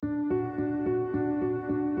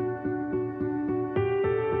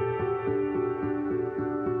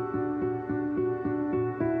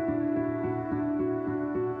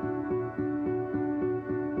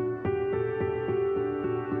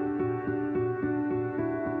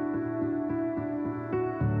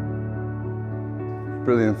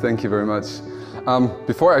Brilliant, thank you very much.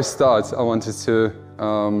 Before I start, I wanted to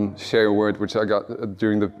share a word which I got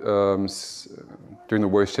during the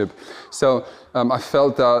worship. So I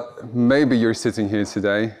felt that maybe you're sitting here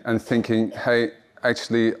today and thinking, hey,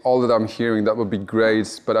 actually all that I'm hearing, that would be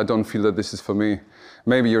great, but I don't feel that this is for me.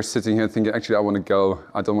 Maybe you're sitting here thinking, actually I want to go,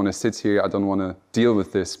 I don't want to sit here, I don't want to deal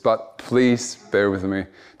with this, but please bear with me,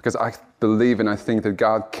 because I believe and I think that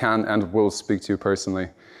God can and will speak to you personally.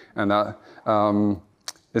 And that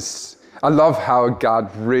I love how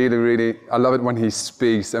God really, I love it when He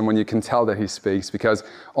speaks and when you can tell that He speaks, because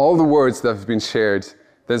all the words that have been shared,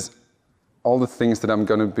 there's all the things that I'm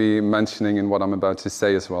going to be mentioning in what I'm about to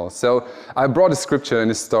say as well. So I brought a scripture and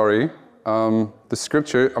a story. The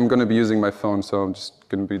scripture, I'm going to be using my phone, so I'm just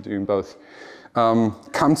going to be doing both.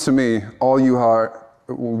 Come to me, all you are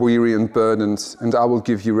weary and burdened, and I will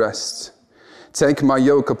give you rest. Take my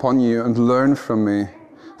yoke upon you and learn from me,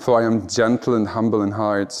 for I am gentle and humble in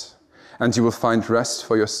heart, and you will find rest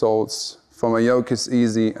for your souls. For my yoke is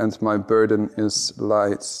easy and my burden is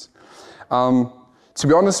light. To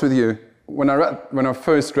be honest with you, when I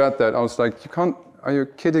first read that, I was like, are you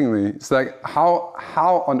kidding me? It's like,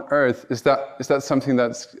 how on earth is that something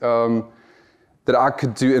that's that I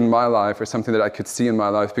could do in my life, or something that I could see in my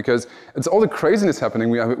life? Because it's all the craziness happening.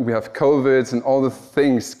 We have COVID and all the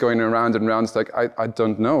things going around and around. It's like, I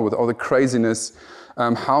don't know, with all the craziness,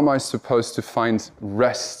 how am I supposed to find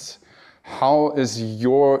rest? How is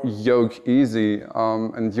your yoke easy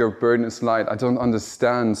and your burden is light? I don't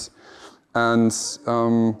understand. And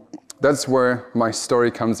that's where my story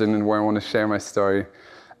comes in and where I want to share my story.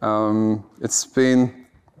 It's been,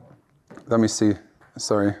 let me see,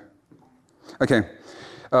 sorry. Okay,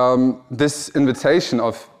 this invitation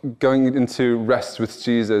of going into rest with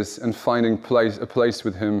Jesus and finding a place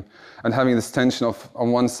with Him, and having this tension of,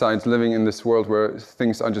 on one side, living in this world where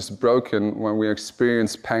things are just broken, where we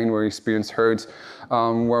experience pain, where we experience hurt,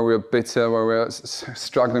 where we're bitter, where we're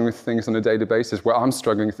struggling with things on a daily basis, where I'm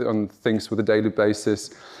struggling on things with a daily basis.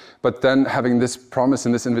 But then having this promise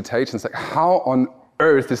and this invitation, it's like, how on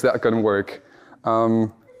earth is that going to work?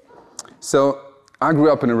 So I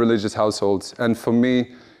grew up in a religious household, and for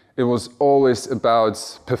me, it was always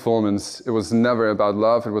about performance. It was never about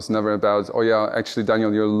love. It was never about, oh yeah, actually,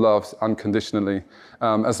 Daniel, you're loved unconditionally.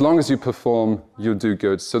 As long as you perform, you do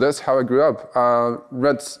good. So that's how I grew up. I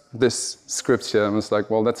read this scripture and was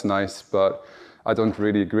like, well, that's nice, but I don't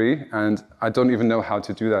really agree, and I don't even know how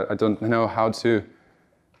to do that. I don't know how to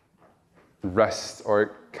rest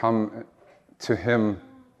or come to Him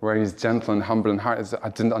where He's gentle and humble in heart. I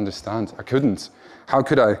didn't understand. I couldn't. How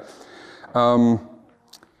could I?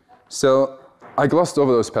 So I glossed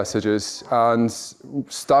over those passages, and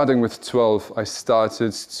starting with 12, I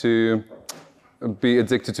started to be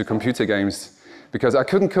addicted to computer games because I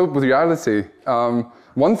couldn't cope with reality.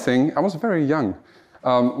 One thing, I was very young.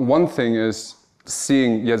 One thing is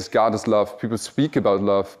seeing, yes, God is love, people speak about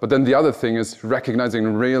love, but then the other thing is recognizing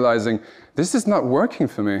and realizing this is not working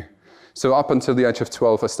for me. So up until the age of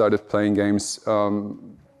 12, I started playing games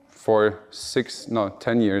for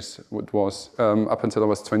 10 years, it was, up until I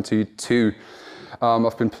was 22.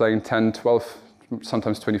 I've been playing 10, 12,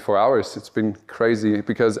 sometimes 24 hours. It's been crazy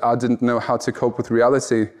because I didn't know how to cope with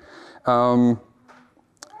reality.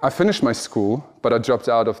 I finished my school, but I dropped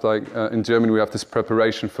out of, in Germany we have this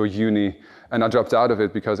preparation for uni, and I dropped out of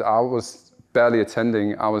it because I was barely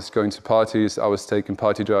attending. I was going to parties, I was taking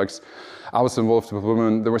party drugs, I was involved with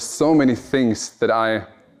women. There were so many things that I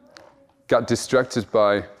got distracted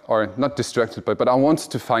by, or not distracted by, but I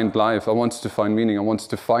wanted to find life, I wanted to find meaning, I wanted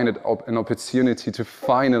to find an opportunity to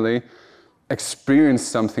finally experience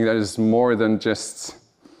something that is more than just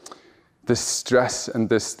this stress and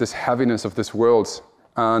this heaviness of this world.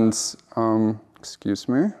 And, excuse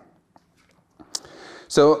me.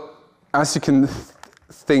 So, as you can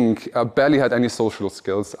think, I barely had any social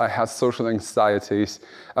skills. I had social anxieties.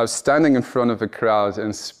 Standing in front of a crowd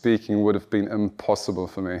and speaking would have been impossible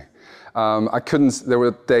for me. There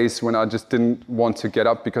were days when I just didn't want to get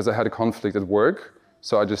up because I had a conflict at work.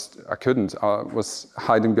 So I couldn't. I was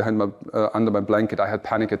hiding behind under my blanket. I had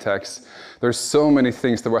panic attacks. There's so many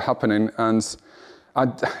things that were happening, and I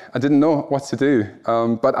didn't know what to do.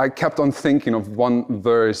 But I kept on thinking of one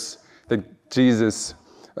verse that Jesus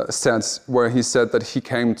said, where He said that He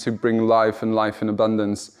came to bring life and life in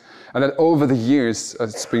abundance. And that over the years,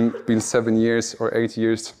 it's been 7 years or 8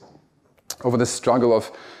 years, over the struggle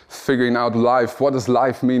of figuring out life. What does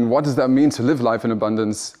life mean? What does that mean to live life in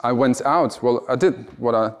abundance? I went out. Well, I did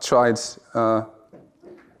what I tried.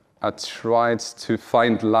 I tried to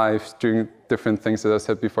find life doing different things, as I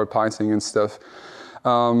said before, partying and stuff.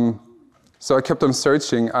 So I kept on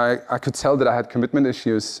searching. I could tell that I had commitment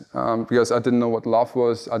issues because I didn't know what love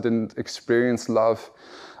was. I didn't experience love.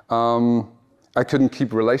 I couldn't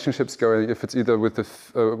keep relationships going if it's either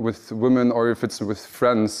with women or if it's with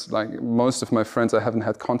friends. Like most of my friends I haven't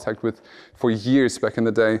had contact with for years back in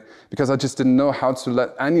the day because I just didn't know how to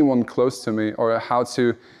let anyone close to me or how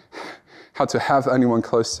to have anyone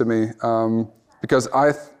close to me because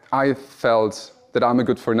I felt that I'm a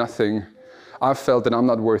good for nothing. I felt that I'm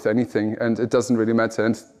not worth anything and it doesn't really matter.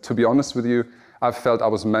 And to be honest with you, I felt I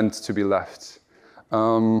was meant to be left.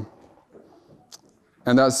 And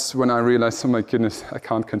that's when I realized, oh my goodness, I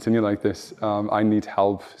can't continue like this. I need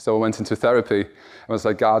help. So I went into therapy. I was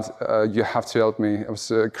like, God, you have to help me. It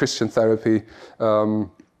was Christian therapy.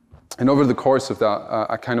 And over the course of that,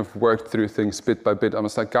 I kind of worked through things bit by bit. I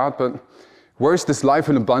was like, God, but where's this life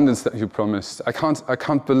in abundance that you promised? I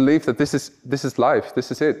can't believe that this is life.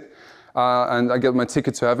 This is it. And I get my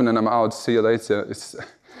ticket to heaven and I'm out. See you later.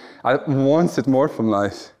 I wanted more from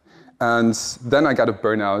life. And then I got a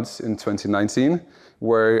burnout in 2019.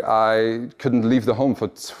 Where I couldn't leave the home for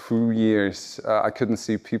 2 years. I couldn't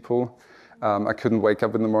see people. I couldn't wake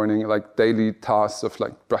up in the morning, like daily tasks of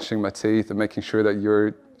like brushing my teeth and making sure that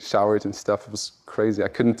you're showered and stuff. It was crazy. I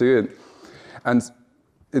couldn't do it. And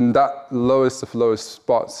in that lowest of lowest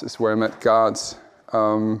spots is where I met God.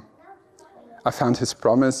 I found His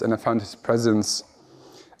promise and I found His presence.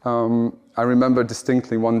 I remember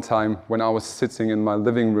distinctly one time when I was sitting in my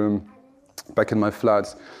living room back in my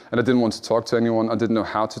flat, and I didn't want to talk to anyone. I didn't know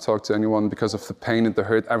how to talk to anyone because of the pain and the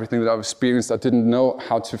hurt, everything that I've experienced. I didn't know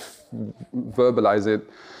how to verbalize it.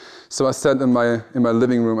 So I sat in my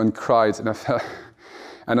living room and cried, and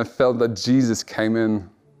I felt that Jesus came in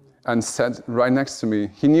and sat right next to me.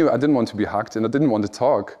 He knew I didn't want to be hugged and I didn't want to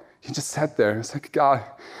talk. He just sat there. It's like, God,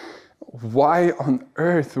 why on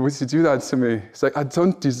earth would you do that to me? It's like, I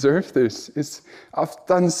don't deserve this. I've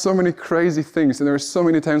done so many crazy things. And there were so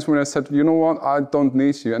many times when I said, you know what, I don't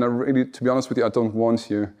need you. And I really, to be honest with you, I don't want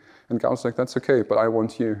you. And God was like, that's okay, but I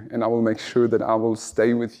want you. And I will make sure that I will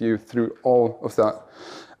stay with you through all of that.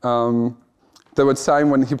 There was a time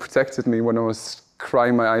when He protected me when I was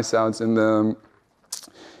crying my eyes out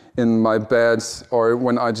in my bed, or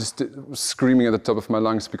when I just was screaming at the top of my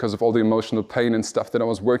lungs because of all the emotional pain and stuff that I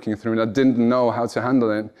was working through, and I didn't know how to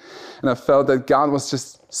handle it. And I felt that God was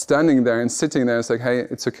just standing there and sitting there. It's like, hey,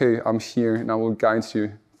 it's okay, I'm here, and I will guide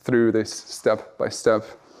you through this step by step.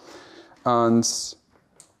 And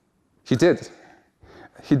He did.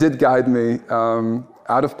 He did guide me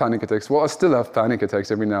out of panic attacks. Well, I still have panic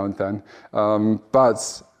attacks every now and then,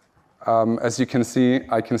 but as you can see,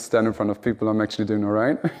 I can stand in front of people. I'm actually doing all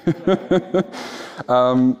right.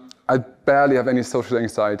 I barely have any social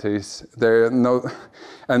anxieties.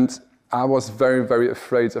 And I was very, very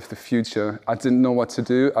afraid of the future. I didn't know what to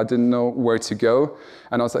do. I didn't know where to go.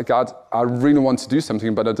 And I was like, God, I really want to do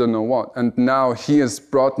something, but I don't know what. And now He has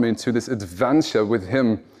brought me into this adventure with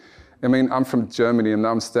Him. I mean, I'm from Germany, and now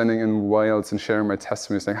I'm standing in Wales and sharing my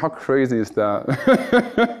testimony, saying, how crazy is that?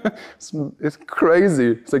 It's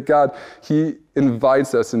crazy. It's like, God, He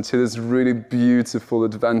invites us into this really beautiful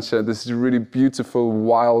adventure, this really beautiful,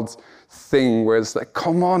 wild thing where it's like,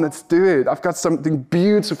 come on, let's do it. I've got something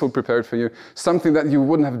beautiful prepared for you, something that you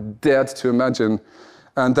wouldn't have dared to imagine.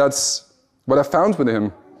 And that's what I found with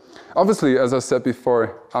Him. Obviously, as I said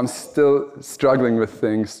before, I'm still struggling with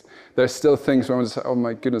things. There's still things where I'm just like, oh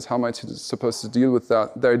my goodness, how am I supposed to deal with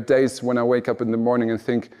that? There are days when I wake up in the morning and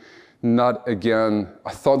think, not again.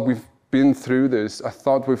 I thought we've been through this. I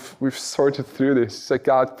thought we've sorted through this. It's like,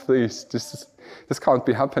 God, please, this can't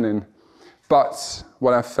be happening. But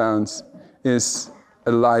what I found is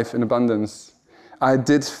a life in abundance. I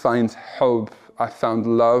did find hope. I found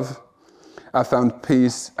love. I found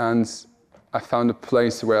peace, and I found a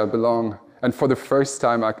place where I belong. And for the first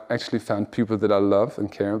time, I actually found people that I love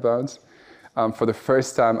and care about. For the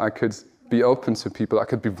first time, I could be open to people. I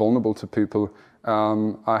could be vulnerable to people.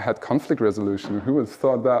 I had conflict resolution. Who would have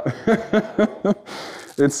thought that?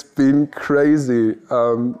 It's been crazy.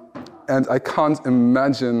 And I can't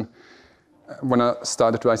imagine, when I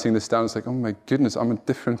started writing this down, it's like, oh my goodness, I'm a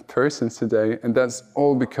different person today. And that's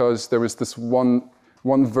all because there was this one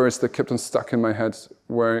verse that kept on stuck in my head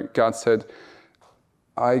where God said,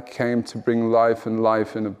 I came to bring life and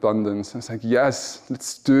life in abundance. I was like, yes,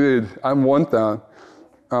 let's do it. I want that.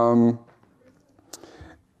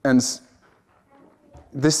 And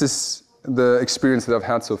this is the experience that I've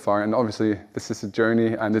had so far. And obviously, this is a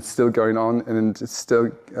journey, and it's still going on, and it's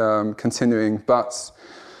still continuing. But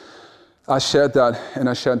I shared that, and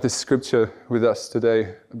I shared this scripture with us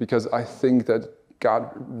today because I think that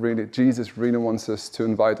Jesus really wants us to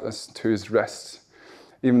invite us to His rest.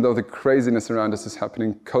 Even though the craziness around us is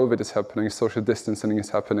happening, COVID is happening, social distancing is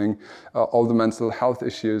happening, all the mental health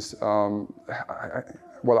issues.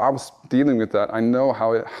 Well, I was dealing with that. I know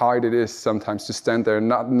how hard it is sometimes to stand there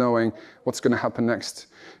not knowing what's going to happen next.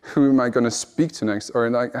 Who am I going to speak to next? Or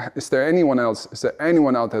like, is there anyone else? Is there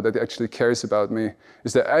anyone out there that actually cares about me?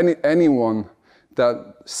 Is there anyone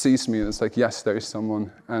that sees me? And it's like, yes, there is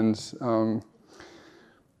someone. And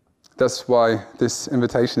that's why this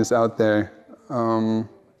invitation is out there.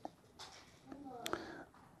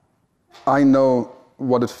 I know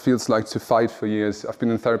what it feels like to fight for years. I've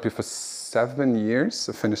been in therapy for 7 years.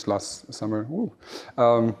 I finished last summer.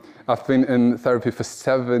 I've been in therapy for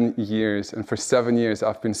 7 years, and for 7 years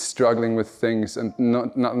I've been struggling with things and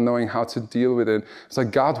not knowing how to deal with it. It's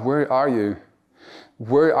like, God, where are you?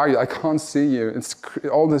 Where are you? I can't see you.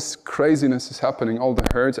 All this craziness is happening, all the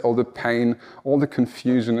hurt, all the pain, all the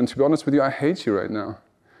confusion. And to be honest with you, I hate you right now.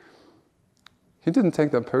 He didn't take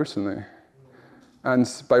that personally. And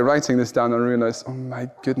by writing this down, I realized, oh my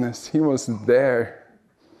goodness, he was there.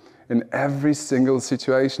 In every single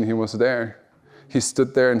situation, he was there. He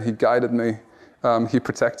stood there and he guided me. He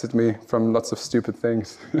protected me from lots of stupid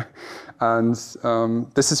things. And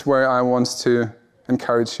this is where I want to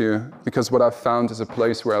encourage you, because what I've found is a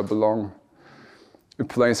place where I belong. A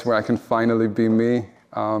place where I can finally be me.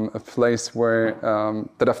 A place where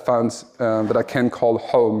that I found that I can call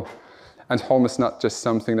home. And home is not just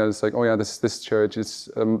something that is like, oh yeah, this church is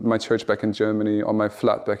my church back in Germany or my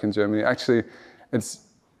flat back in Germany. Actually, it's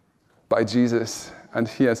by Jesus, and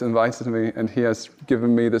he has invited me, and he has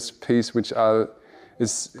given me this peace, which I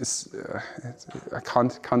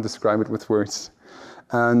can't describe it with words.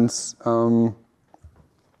 And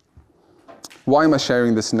why am I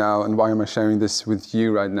sharing this now, and why am I sharing this with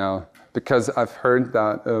you right now? Because I've heard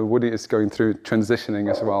that Woody is going through transitioning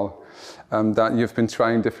as well. That you've been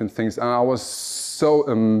trying different things. And I was so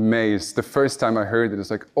amazed. The first time I heard it,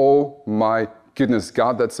 it's like, oh my goodness,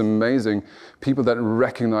 God, that's amazing. People that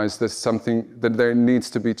recognize there's something, that there needs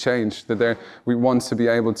to be changed, that we want to be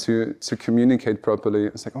able to communicate properly.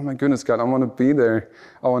 It's like, oh my goodness, God, I want to be there.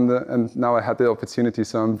 And now I had the opportunity,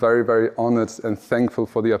 so I'm very, very honored and thankful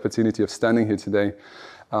for the opportunity of standing here today.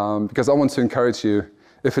 Because I want to encourage you,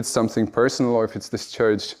 if it's something personal or if it's this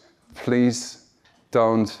church, please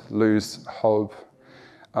don't lose hope.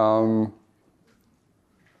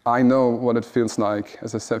 I know what it feels like,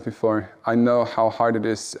 as I said before. I know how hard it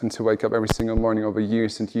is and to wake up every single morning over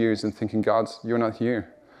years and years and thinking, God, you're not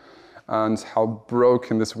here. And how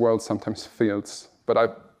broken this world sometimes feels.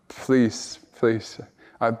 But please,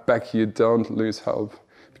 I beg you, don't lose hope.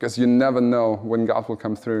 Because you never know when God will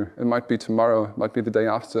come through. It might be tomorrow, it might be the day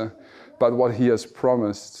after. But what he has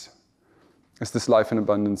promised is this life in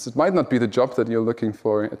abundance. It might not be the job that you're looking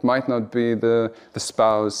for. It might not be the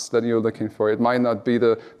spouse that you're looking for. It might not be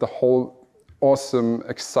the whole awesome,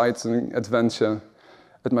 exciting adventure.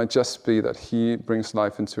 It might just be that he brings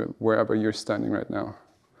life into wherever you're standing right now.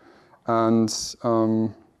 And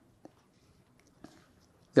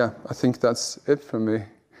yeah, I think that's it for me.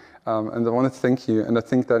 And I want to thank you. And I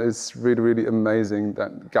think that it's really, really amazing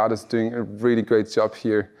that God is doing a really great job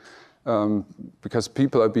here, because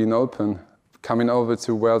people are being open. Coming over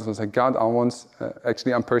to Wales, I was like, God,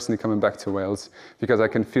 actually, I'm personally coming back to Wales because I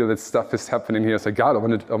can feel that stuff is happening here. So God,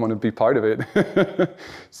 I want to be part of it.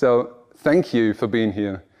 So thank you for being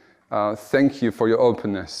here. Thank you for your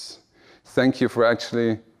openness. Thank you for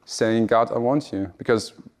actually saying, God, I want you.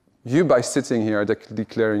 Because you, by sitting here, are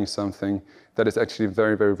declaring something that is actually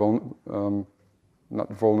very, very not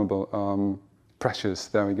vulnerable, precious.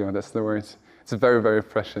 There we go, that's the word. It's very, very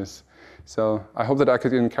precious. So I hope that I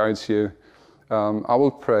could encourage you. I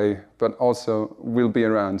will pray, but also we'll be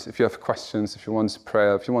around. If you have questions, if you want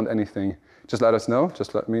prayer, if you want anything, just let us know.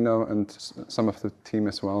 Just let me know and some of the team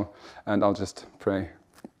as well. And I'll just pray.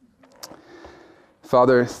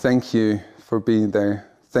 Father, thank you for being there.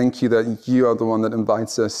 Thank you that you are the one that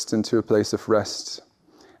invites us into a place of rest,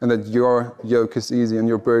 and that your yoke is easy and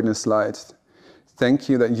your burden is light. Thank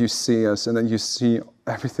you that you see us and that you see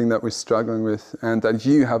everything that we're struggling with, and that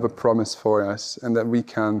you have a promise for us, and that we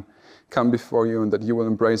can come before you and that you will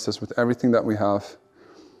embrace us with everything that we have.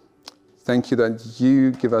 Thank you that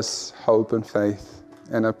you give us hope and faith.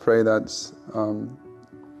 And I pray that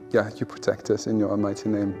you protect us in your almighty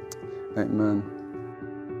name. Amen.